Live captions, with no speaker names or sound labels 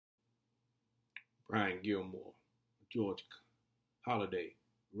Brian Gilmore, George Holliday,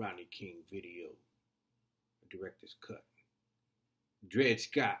 Rodney King video, director's cut. Dred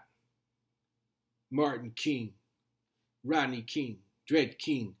Scott, Martin King, Rodney King, Dred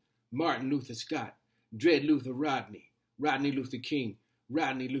King, Martin Luther Scott, Dred Luther Rodney, Rodney Luther King,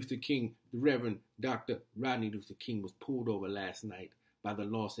 Rodney Luther King. The Reverend Dr. Rodney Luther King was pulled over last night by the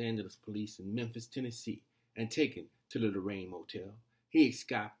Los Angeles police in Memphis, Tennessee, and taken to the Lorraine Motel. He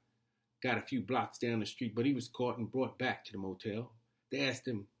escaped, got a few blocks down the street, but he was caught and brought back to the motel. They asked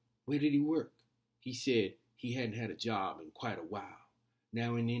him, where did he work? He said he hadn't had a job in quite a while.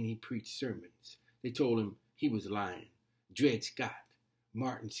 Now and then he preached sermons. They told him he was lying. Dred Scott,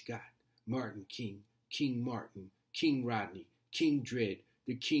 Martin King, King Martin, King Rodney, King Dred,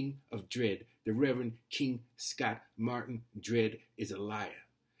 the King of Dred, the Reverend King Scott Martin Dred is a liar.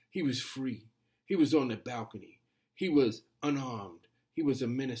 He was free. He was on the balcony. He was unarmed. He was a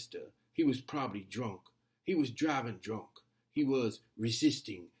minister. He was probably drunk. He was driving drunk. He was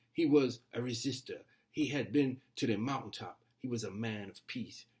resisting. He was a resistor. He had been to the mountaintop. He was a man of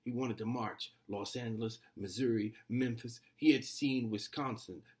peace. He wanted to march Los Angeles, Missouri, Memphis. He had seen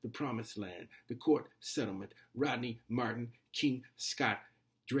Wisconsin, the Promised Land, the court settlement, Rodney Martin King Scott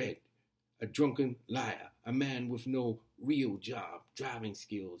Dred, a drunken liar, a man with no real job, driving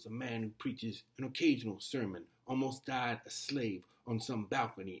skills, a man who preaches an occasional sermon, almost died a slave on some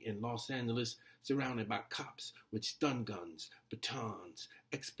balcony in Los Angeles, surrounded by cops with stun guns, batons,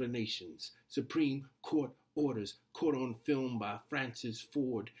 explanations, Supreme Court orders, caught on film by Francis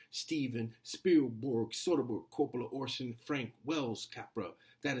Ford, Steven Spielberg, Soderbergh, Coppola, Orson, Frank Wells, Capra.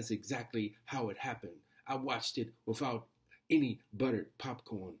 That is exactly how it happened. I watched it without any buttered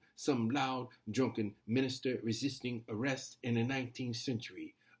popcorn. Some loud, drunken minister resisting arrest in the 19th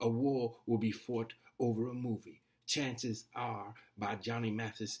century. A war will be fought over a movie. Chances Are by Johnny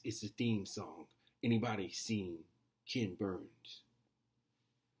Mathis is the theme song. Anybody seen Ken Burns?